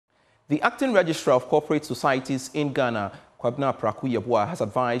The acting registrar of corporate societies in Ghana, Cooperative, has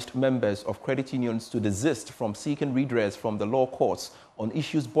advised members of credit unions to desist from seeking redress from the law courts on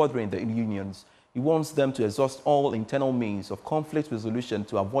issues bothering the unions. He wants them to exhaust all internal means of conflict resolution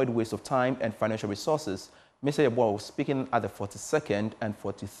to avoid waste of time and financial resources. Mr. Yeboah was speaking at the 42nd and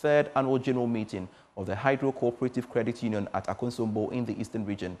 43rd annual general meeting of the Hydro Cooperative Credit Union at Akonsombo in the Eastern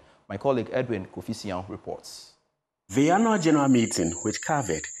Region. My colleague Edwin Kofisian reports. The annual general meeting, which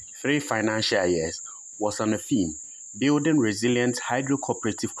covered 3 financial years, was on a theme, building resilient hydro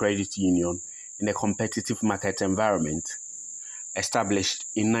cooperative credit union in a competitive market environment. Established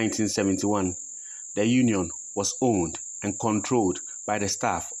in 1971, the union was owned and controlled by the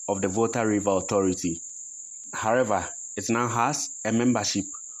staff of the Volta River Authority. However, it now has a membership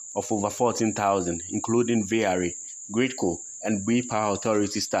of over 14,000, including VRA, Gridco, and Bui Power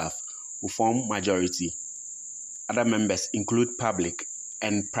Authority staff, who form majority. Other members include public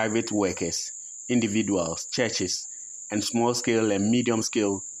and private workers, individuals, churches, and small-scale and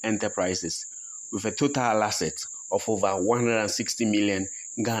medium-scale enterprises, with a total asset of over 160 million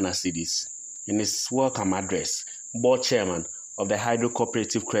Ghana cedis. In his welcome address, board chairman of the Hydro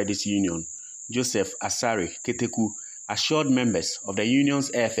Cooperative Credit Union, Joseph Asari Keteku, assured members of the union's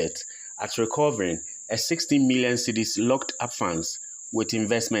effort at recovering a 16 million cedis locked-up funds with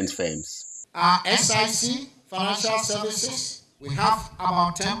investment firms. Our SIC Financial Services, we have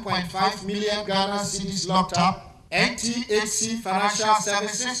about 10.5 million Ghana cedis locked up. NTHC Financial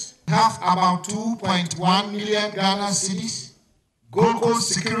Services have about 2.1 million Ghana cedis. Gold Coast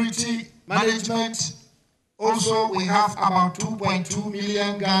Security Management, also we have about 2.2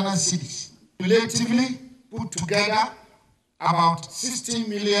 million Ghana cedis. Relatively put together, about 16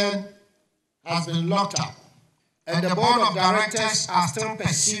 million has been locked up. And the board of directors are still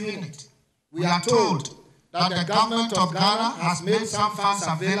pursuing it. We are told that the government of Ghana has made some funds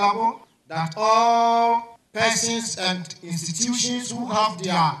available, that all persons and institutions who have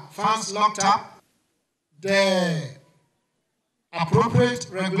their funds locked up, the appropriate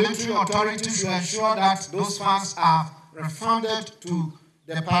regulatory authorities should ensure that those funds are refunded to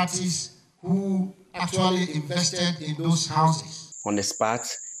the parties who actually invested in those houses. On the spot,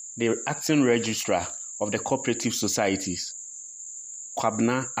 the acting registrar of the cooperative societies,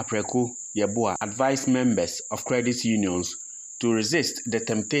 Cooperative Yeboah, advised members of credit unions to resist the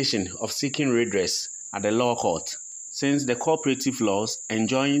temptation of seeking redress at the law court, since the cooperative laws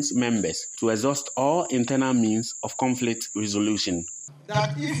enjoins members to exhaust all internal means of conflict resolution.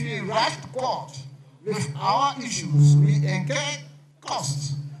 That if we write to court with our issues, we incur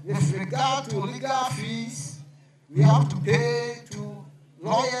costs with regard to legal fees, we have to pay to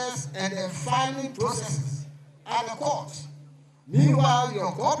lawyers and the filing processes at the court. Meanwhile,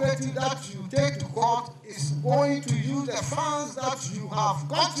 your cooperative that you take to court is going to use the funds that you have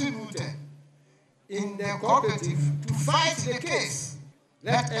contributed in the cooperative to fight the case.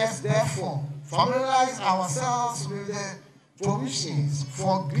 Let us therefore familiarize ourselves with the provisions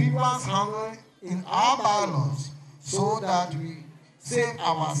for grievance handling in our bylaws so that we save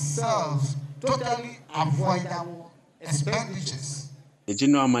ourselves totally avoidable expenditures. The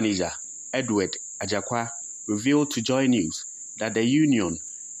general manager, Edward Ajakwa, revealed to Joy News that the union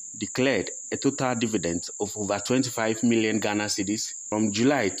declared a total dividend of over 25 million Ghana cedis from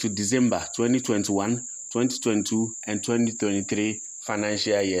July to December 2021, 2022, and 2023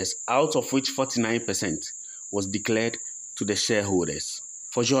 financial years, out of which 49% was declared to the shareholders.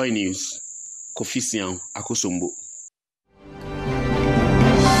 For Joy News, Kofisian Akosombo.